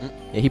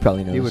 Yeah, he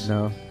probably knows. He would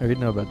know. Or he'd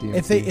know about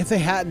DMT. If they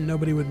hadn't,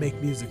 nobody would make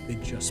music. They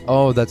just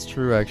Oh, that's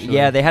true. Actually.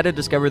 Yeah, they had to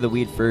discover the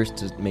weed first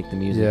to make the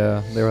music.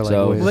 Yeah, they were like.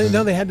 So- wait a Well,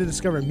 minute. they had to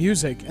discover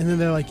music, and then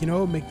they're like, you know,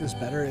 what would make this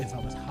better if I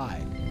was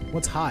high.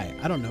 What's high?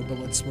 I don't know, but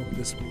let's smoke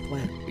this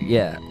plant.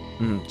 Yeah.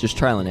 Just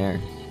trial and error.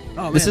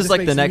 Oh, This man, is like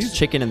makes the next music.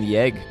 chicken and the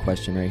egg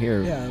question right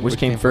here. Yeah, Which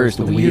came first,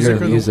 the the weed music or or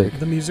the the music?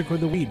 The music or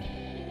the weed.